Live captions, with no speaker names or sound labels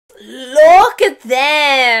Look at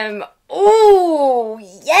them! Oh,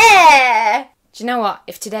 yeah! Do you know what?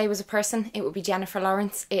 If today was a person, it would be Jennifer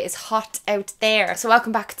Lawrence. It is hot out there. So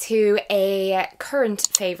welcome back to a current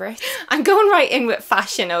favourite. I'm going right in with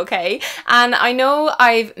fashion, okay? And I know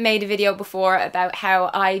I've made a video before about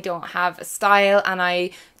how I don't have a style and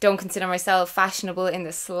I don't consider myself fashionable in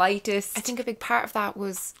the slightest. I think a big part of that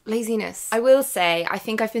was laziness. I will say, I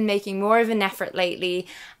think I've been making more of an effort lately,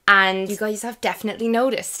 and you guys have definitely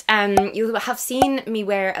noticed. You'll have seen me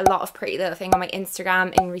wear a lot of Pretty Little Thing on my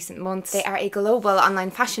Instagram in recent months. They are a global online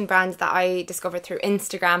fashion brand that I discovered through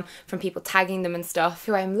Instagram from people tagging them and stuff,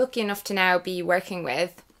 who I'm lucky enough to now be working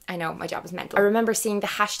with. I know, my job is mental. I remember seeing the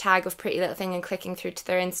hashtag of Pretty Little Thing and clicking through to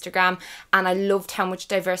their Instagram, and I loved how much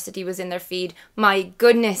diversity was in their feed. My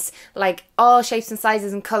goodness, like all shapes and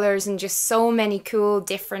sizes and colours and just so many cool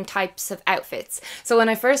different types of outfits. So when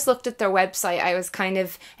I first looked at their website, I was kind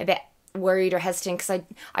of a bit worried or hesitant because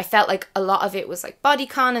I felt like a lot of it was like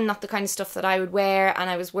bodycon and not the kind of stuff that I would wear, and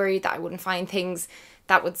I was worried that I wouldn't find things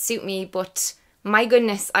that would suit me, but my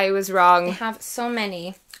goodness, I was wrong. They have so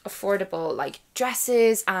many affordable like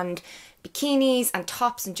dresses and bikinis and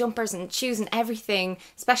tops and jumpers and shoes and everything,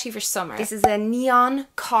 especially for summer. This is a neon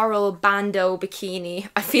coral bandeau bikini.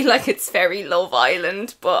 I feel like it's very Love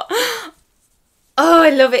Island, but oh, I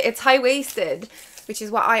love it. It's high-waisted, which is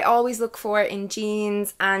what I always look for in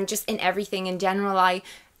jeans and just in everything in general. I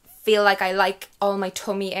feel like I like all my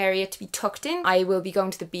tummy area to be tucked in. I will be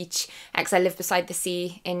going to the beach because I live beside the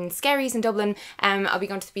sea in Skerries in Dublin. I'll be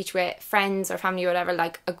going to the beach with friends or family or whatever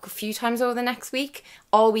like a few times over the next week.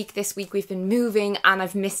 All week this week we've been moving and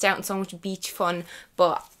I've missed out on so much beach fun,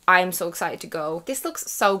 but I'm so excited to go. This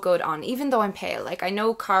looks so good on, even though I'm pale. Like, I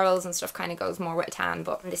know corals and stuff kind of goes more with a tan,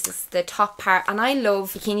 but this is the top part. And I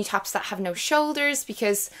love bikini tops that have no shoulders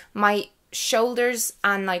because my shoulders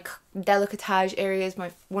and like decolletage area is one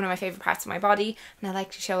of my favorite parts of my body, and I like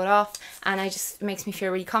to show it off, and it makes me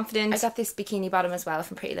feel really confident. I got this bikini bottom as well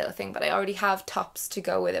from Pretty Little Thing, but I already have tops to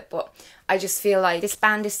go with it. But I just feel like this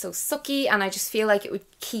band is so sucky, and I just feel like it would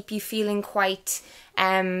keep you feeling quite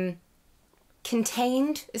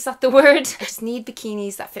contained, is that the word? I just need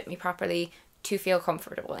bikinis that fit me properly to feel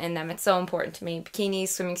comfortable in them. It's so important to me. Bikinis,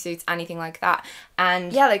 swimming suits, anything like that.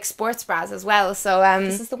 And yeah, like sports bras as well. So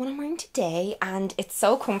this is the one I'm wearing today, and it's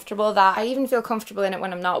so comfortable that I even feel comfortable in it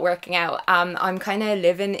when I'm not working out. I'm kind of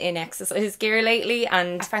living in exercise gear lately,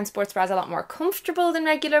 and I find sports bras a lot more comfortable than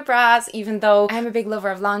regular bras, even though I'm a big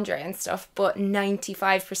lover of lingerie and stuff, but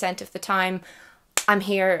 95% of the time I'm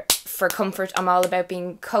here for comfort. I'm all about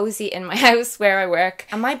being cozy in my house where I work.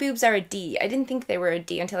 And my boobs are a D. I didn't think they were a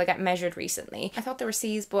D until I got measured recently. I thought they were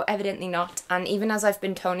C's, but evidently not. And even as I've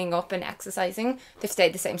been toning up and exercising, they've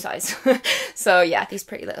stayed the same size. So yeah, these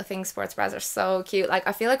Pretty Little Thing sports bras are so cute. Like,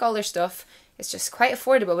 I feel like all their stuff is just quite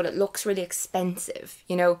affordable, but it looks really expensive,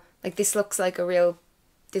 you know? Like, this looks like a real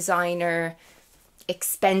designer,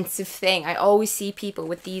 expensive thing. I always see people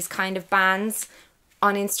with these kind of bands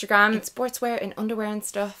on Instagram, in sportswear and underwear and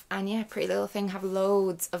stuff, and yeah, Pretty Little Thing have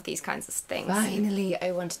loads of these kinds of things. Finally,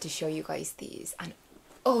 I wanted to show you guys these, and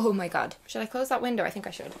oh my god. Should I close that window? I think I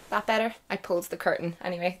should. That better? I pulled the curtain.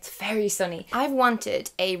 Anyway, it's very sunny. I've wanted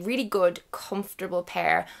a really good, comfortable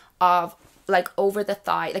pair of like over the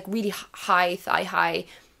thigh, like really high thigh high,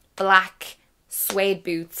 black suede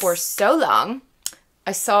boots for so long.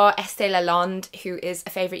 I saw Estee Lalonde, who is a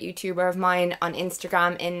favourite YouTuber of mine, on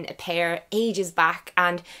Instagram in a pair ages back,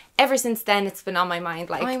 and ever since then it's been on my mind.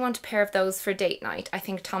 Like, I want a pair of those for date night. I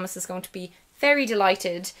think Thomas is going to be very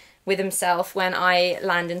delighted with himself when I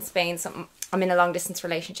land in Spain. So I'm in a long distance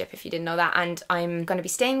relationship, if you didn't know that, and I'm going to be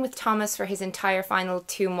staying with Thomas for his entire final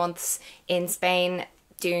 2 months in Spain,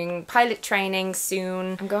 doing pilot training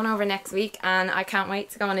soon. I'm going over next week and I can't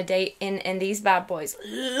wait to go on a date in these bad boys.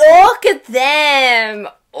 Look at them!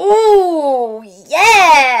 Oh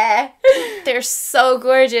yeah! They're so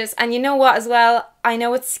gorgeous. And you know what as well? I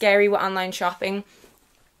know it's scary with online shopping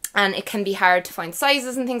and it can be hard to find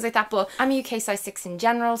sizes and things like that, but I'm a UK size 6 in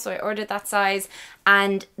general, so I ordered that size,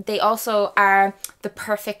 and they also are the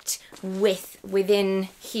perfect width within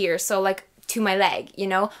here, so like to my leg, you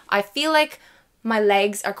know? I feel like my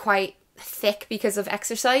legs are quite thick because of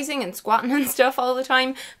exercising and squatting and stuff all the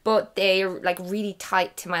time, but they're like really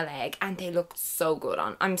tight to my leg and they look so good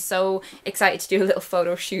on. I'm so excited to do a little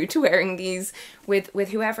photo shoot wearing these with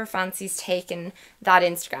whoever fancies taking that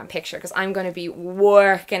Instagram picture, because I'm going to be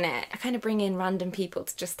working it. I kind of bring in random people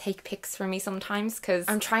to just take pics for me sometimes because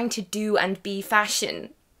I'm trying to do and be fashion,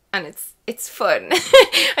 and it's fun.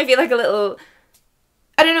 I feel like a little,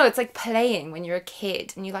 I don't know, it's like playing when you're a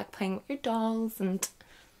kid and you like playing with your dolls, and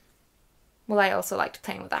well, I also liked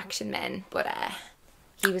playing with action men, but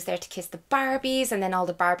he was there to kiss the Barbies, and then all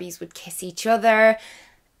the Barbies would kiss each other.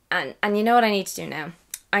 And you know what I need to do now?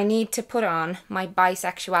 I need to put on my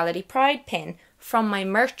bisexuality pride pin from my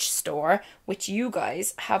merch store, which you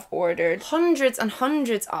guys have ordered hundreds and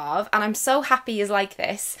hundreds of, and I'm so happy is like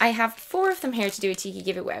this. I have 4 of them here to do a cheeky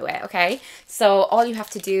giveaway with, okay? So all you have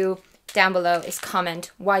to do down below is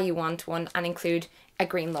comment why you want one and include a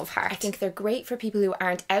green love heart. I think they're great for people who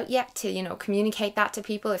aren't out yet to, you know, communicate that to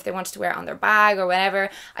people if they wanted to wear it on their bag or whatever.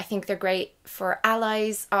 I think they're great for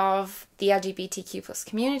allies of the LGBTQ plus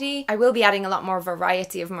community. I will be adding a lot more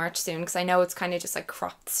variety of merch soon because I know it's kind of just like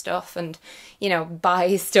cropped stuff and, you know,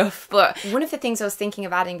 buy stuff. But one of the things I was thinking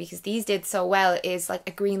of adding, because these did so well, is like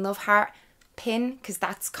a green love heart pin, because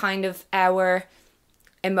that's kind of our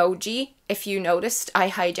emoji. If you noticed, I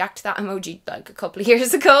hijacked that emoji like a couple of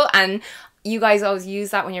years ago, and you guys always use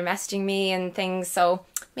that when you're messaging me and things, so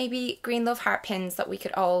maybe green love heart pins that we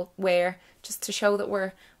could all wear just to show that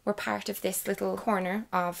we're part of this little corner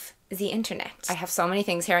of the internet. I have so many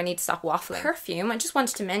things here, I need to stop waffling. Perfume, I just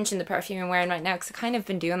wanted to mention the perfume I'm wearing right now because I've kind of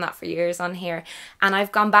been doing that for years on here, and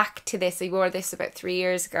I've gone back to this. I wore this about 3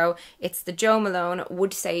 years ago. It's the Jo Malone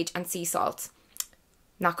Wood Sage and Sea Salt.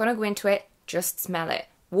 Not going to go into it, just smell it.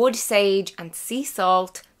 Wood sage and sea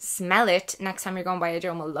salt. Smell it next time you're going by a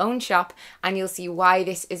Jo Malone shop and you'll see why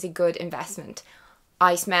this is a good investment.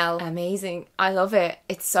 I smell amazing. I love it.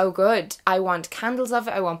 It's so good. I want candles of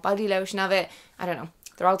it. I want body lotion of it. I don't know.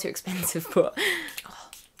 They're all too expensive, but oh,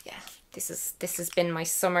 yeah. This has been my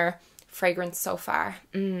summer fragrance so far.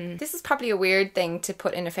 This is probably a weird thing to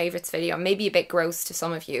put in a favourites video. Maybe a bit gross to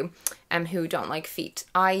some of you who don't like feet.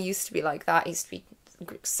 I used to be like that. I used to be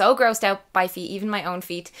so grossed out by feet, even my own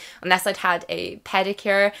feet, unless I'd had a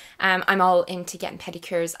pedicure. I'm all into getting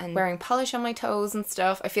pedicures and wearing polish on my toes and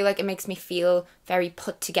stuff. I feel like it makes me feel very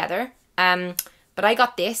put together. But I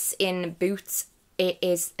got this in Boots. It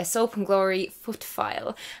is a Soap and Glory foot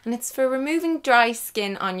file, and it's for removing dry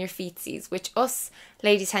skin on your feetsies, which us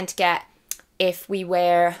ladies tend to get if we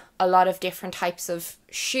wear a lot of different types of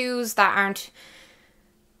shoes that aren't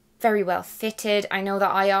very well fitted. I know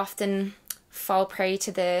that I often fall prey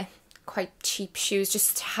to the quite cheap shoes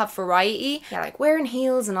just to have variety. Yeah, like wearing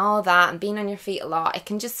heels and all that and being on your feet a lot, it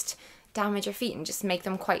can just damage your feet and just make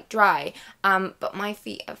them quite dry. But my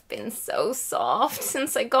feet have been so soft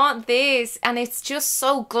since I got this, and it's just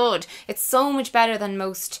so good. It's so much better than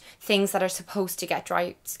most things that are supposed to get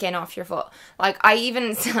dry skin off your foot. Like I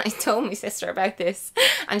told my sister about this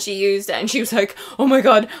and she used it and she was like, oh my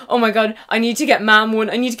god, I need to get mam one,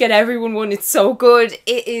 I need to get everyone one, it's so good.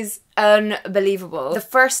 It is unbelievable. The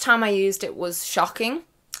first time I used it was shocking.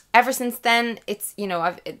 Ever since then, it's, you know,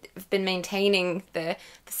 I've been maintaining the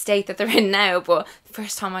state that they're in now, but the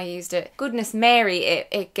first time I used it, goodness Mary,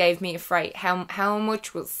 it gave me a fright how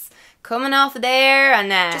much was coming off of there,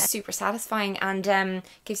 and just super satisfying, and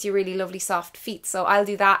gives you really lovely soft feet. So I'll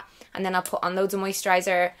do that, and then I'll put on loads of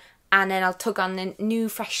moisturiser, and then I'll tug on a new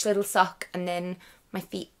fresh little sock, and then my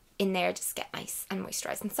feet in there just get nice and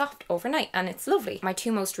moisturised and soft overnight, and it's lovely. My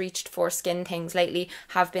 2 most reached for skin things lately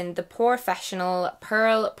have been the Porefessional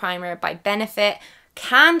Pearl Primer by Benefit.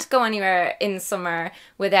 Can't go anywhere in summer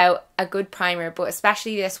without a good primer, but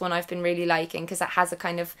especially this one I've been really liking because it has a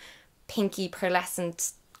kind of pinky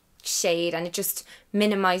pearlescent shade, and it just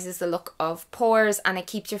minimises the look of pores, and it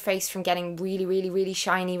keeps your face from getting really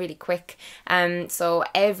shiny really quick. So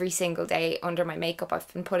every single day under my makeup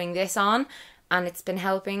I've been putting this on, and it's been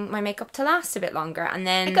helping my makeup to last a bit longer. And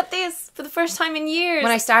then I got this for the first time in years. When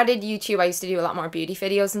I started YouTube, I used to do a lot more beauty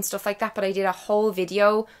videos and stuff like that, but I did a whole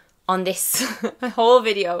video on this. A whole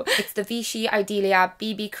video. It's the Vichy Idealia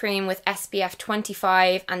BB Cream with SPF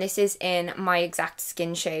 25, and this is in my exact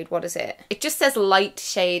skin shade. What is it? It just says light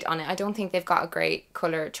shade on it. I don't think they've got a great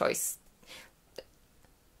colour choice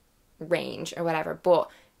range or whatever, but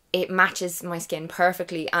it matches my skin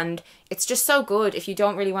perfectly, and it's just so good if you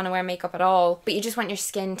don't really want to wear makeup at all, but you just want your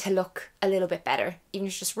skin to look a little bit better. Even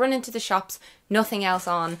if you just run into the shops, nothing else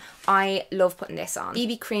on. I love putting this on.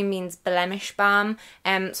 BB cream means blemish balm,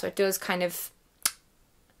 so it does kind of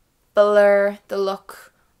blur the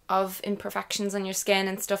look of imperfections on your skin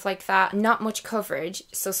and stuff like that. Not much coverage,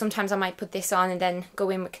 so sometimes I might put this on and then go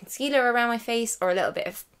in with concealer around my face or a little bit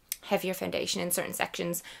of heavier foundation in certain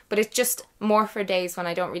sections, but it's just more for days when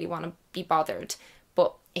I don't really want to be bothered.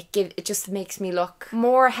 But it just makes me look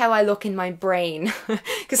more how I look in my brain,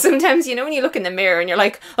 because sometimes, you know, when you look in the mirror and you're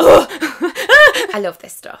like, oh I love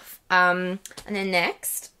this stuff. And then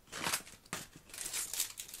next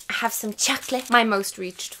I have some chocolate. My most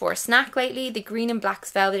reached for snack lately, the Green and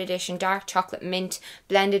Black's Velvet Edition Dark Chocolate Mint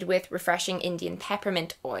blended with refreshing Indian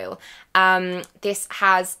peppermint oil. This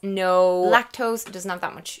has no lactose, it doesn't have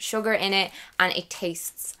that much sugar in it, and it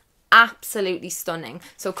tastes absolutely stunning.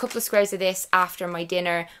 So a couple of squares of this after my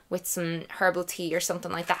dinner with some herbal tea or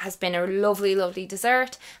something like that has been a lovely, lovely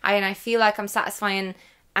dessert. And I feel like I'm satisfying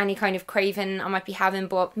any kind of craving I might be having,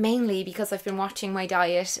 but mainly because I've been watching my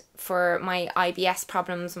diet for my IBS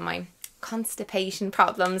problems and my constipation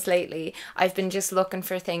problems lately. I've been just looking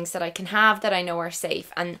for things that I can have that I know are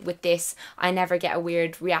safe, and with this I never get a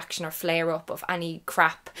weird reaction or flare up of any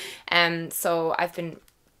crap. So I've been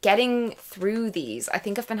getting through these. I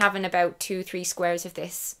think I've been having about 2-3 squares of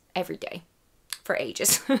this every day for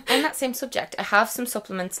ages. On that same subject, I have some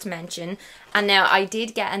supplements to mention, and now I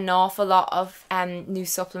did get an awful lot of new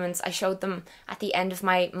supplements. I showed them at the end of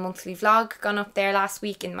my monthly vlog, gone up there last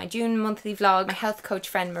week in my June monthly vlog. My health coach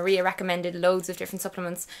friend Maria recommended loads of different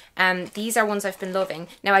supplements. These are ones I've been loving.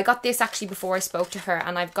 Now I got this actually before I spoke to her,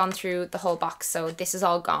 and I've gone through the whole box, so this is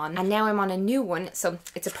all gone. And now I'm on a new one, so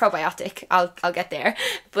it's a probiotic. I'll get there,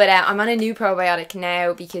 but I'm on a new probiotic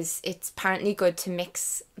now because it's apparently good to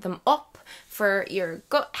mix them up for your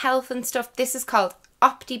gut health and stuff. This is called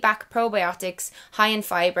Optibac Probiotics, high in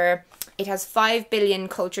fibre. It has 5 billion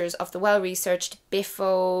cultures of the well-researched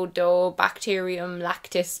Bifidobacterium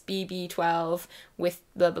lactis BB12 with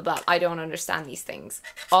blah blah blah. I don't understand these things.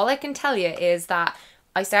 All I can tell you is that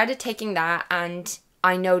I started taking that and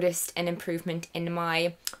I noticed an improvement in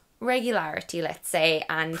my regularity, let's say.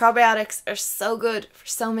 And probiotics are so good for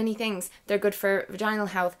so many things. They're good for vaginal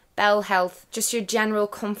health, bowel health, just your general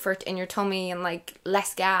comfort in your tummy and like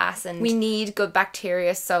less gas. And we need good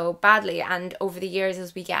bacteria so badly, and over the years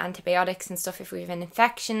as we get antibiotics and stuff, if we have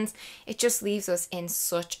infections, it just leaves us in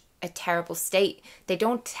such a terrible state. They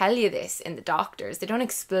don't tell you this in the doctors. They don't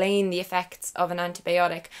explain the effects of an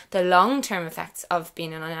antibiotic, the long-term effects of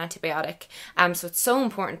being on an antibiotic. So it's so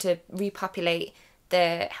important to repopulate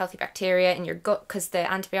the healthy bacteria in your gut, because the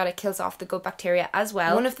antibiotic kills off the good bacteria as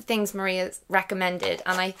well. One of the things Maria's recommended,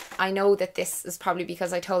 and I know that this is probably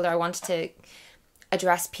because I told her I wanted to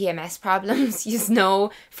address PMS problems. You know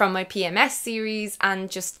from my PMS series and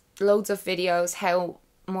just loads of videos how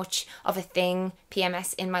much of a thing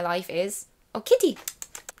PMS in my life is. Oh, kitty!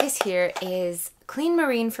 This here is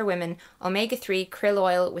Cleanmarine for Women omega-3 krill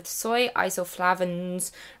oil with soy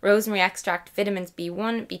isoflavones, rosemary extract, vitamins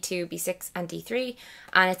B1, B2, B6 and D3,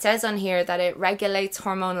 and it says on here that it regulates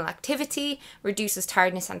hormonal activity, reduces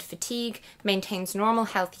tiredness and fatigue, maintains normal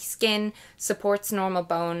healthy skin, supports normal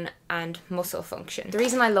bone and muscle function. The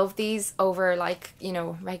reason I love these over like, you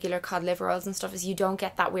know, regular cod liver oils and stuff is you don't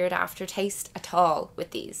get that weird aftertaste at all with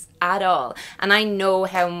these, at all. And I know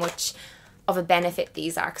how much of a benefit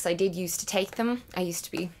these are because I did used to take them. I used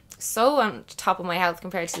to be so on top of my health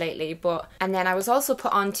compared to lately. And then I was also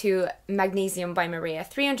put onto magnesium by Maria,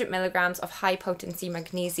 300 milligrams of high potency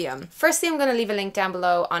magnesium. Firstly, I'm going to leave a link down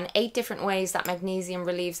below on 8 different ways that magnesium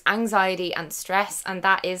relieves anxiety and stress, and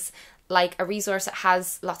that is like a resource that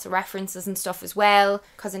has lots of references and stuff as well,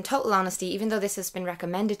 because in total honesty, even though this has been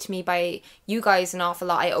recommended to me by you guys an awful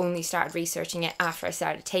lot, I only started researching it after I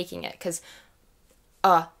started taking it, because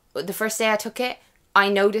the first day I took it, I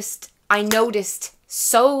noticed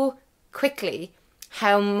so quickly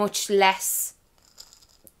how much less,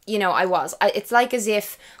 you know, I was. It's like as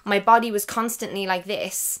if my body was constantly like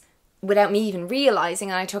this without me even realising,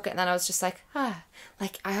 and I took it and then I was just like, I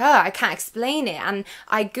can't explain it. And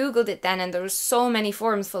I googled it then, and there were so many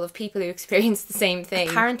forums full of people who experienced the same thing.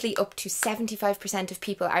 Apparently up to 75% of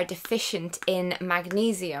people are deficient in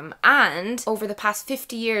magnesium, and over the past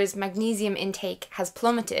 50 years magnesium intake has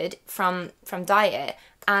plummeted from diet,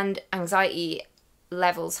 and anxiety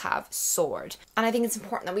levels have soared. And I think it's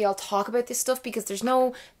important that we all talk about this stuff, because there's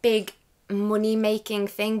no big money making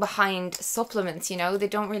thing behind supplements, you know. They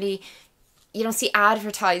don't really, you don't see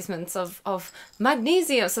advertisements of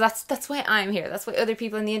magnesium. So that's why I'm here. That's why other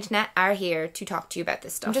people on the internet are here to talk to you about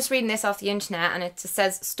this stuff. I'm just reading this off the internet, and it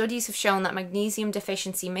says studies have shown that magnesium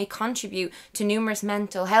deficiency may contribute to numerous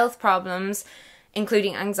mental health problems,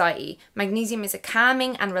 including anxiety. Magnesium is a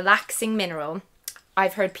calming and relaxing mineral.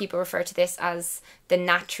 I've heard people refer to this as the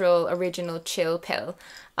natural original chill pill.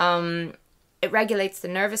 It regulates the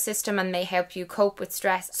nervous system and may help you cope with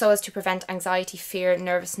stress so as to prevent anxiety, fear,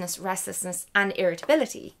 nervousness, restlessness and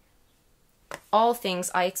irritability. All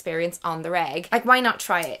things I experience on the reg. Like, why not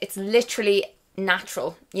try it? It's literally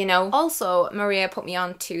natural, you know. Also, Maria put me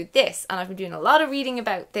on to this, and I've been doing a lot of reading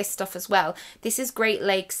about this stuff as well. This is Great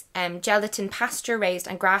Lakes Gelatin pasture raised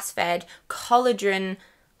and grass fed collagen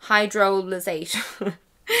hydrolysate.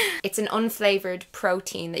 It's an unflavoured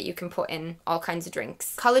protein that you can put in all kinds of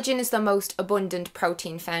drinks. Collagen is the most abundant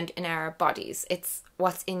protein found in our bodies. It's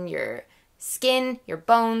what's in your skin, your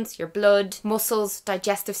bones, your blood, muscles,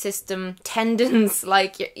 digestive system, tendons,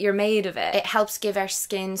 like you're made of it. It helps give our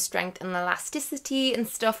skin strength and elasticity and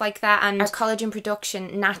stuff like that, and our collagen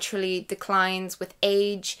production naturally declines with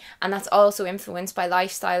age, and that's also influenced by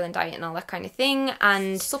lifestyle and diet and all that kind of thing,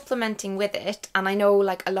 and supplementing with it. And I know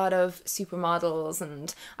like a lot of supermodels,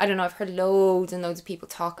 and I don't know, I've heard loads and loads of people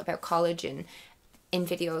talk about collagen in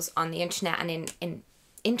videos on the internet and in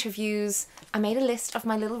interviews. I made a list of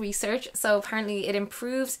my little research. So apparently it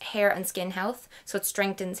improves hair and skin health, so it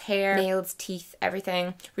strengthens hair, nails, teeth,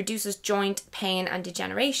 everything, reduces joint pain and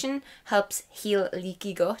degeneration, helps heal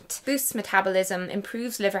leaky gut, boosts metabolism,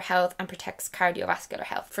 improves liver health, and protects cardiovascular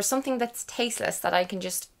health. For something that's tasteless that I can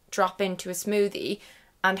just drop into a smoothie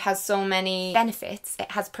and has so many benefits,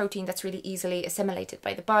 it has protein that's really easily assimilated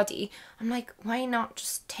by the body, I'm like, why not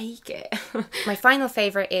just take it? My final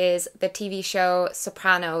favourite is the TV show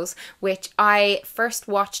Sopranos, which I first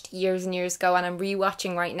watched years and years ago, and I'm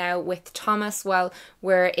rewatching right now with Thomas while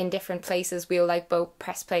we're in different places. We'll like both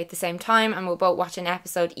press play at the same time and we'll both watch an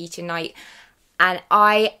episode each a night, and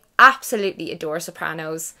I absolutely adore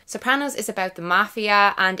Sopranos. Sopranos is about the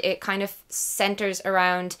mafia, and it kind of centres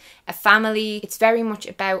around a family. It's very much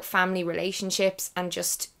about family relationships and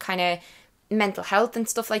just kind of mental health and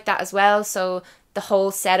stuff like that as well. So the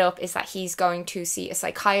whole setup is that he's going to see a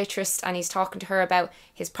psychiatrist and he's talking to her about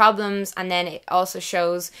his problems, and then it also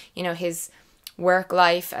shows, you know, his work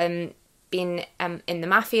life and being in the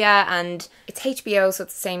mafia. And it's HBO, so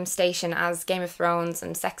it's the same station as Game of Thrones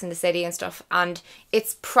and Sex and the City and stuff, and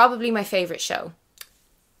it's probably my favourite show.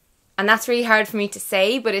 And that's really hard for me to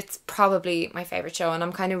say, but it's probably my favourite show, and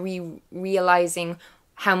I'm kind of realising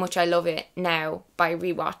how much I love it now by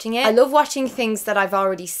rewatching it. I love watching things that I've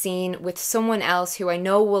already seen with someone else who I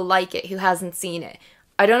know will like it, who hasn't seen it.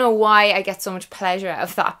 I don't know why I get so much pleasure out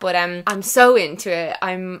of that, but I'm so into it.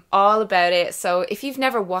 I'm all about it. So if you've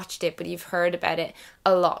never watched it but you've heard about it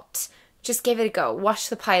a lot, just give it a go. Watch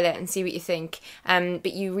the pilot and see what you think.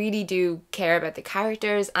 But you really do care about the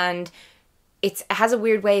characters, and it has a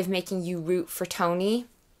weird way of making you root for Tony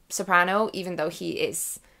Soprano, even though he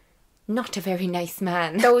is not a very nice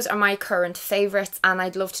man. Those are my current favourites, and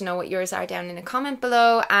I'd love to know what yours are down in a comment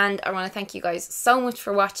below. And I want to thank you guys so much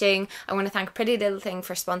for watching. I want to thank Pretty Little Thing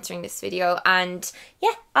for sponsoring this video, and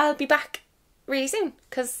yeah, I'll be back really soon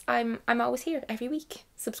because I'm always here every week.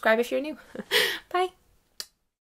 Subscribe if you're new. Bye.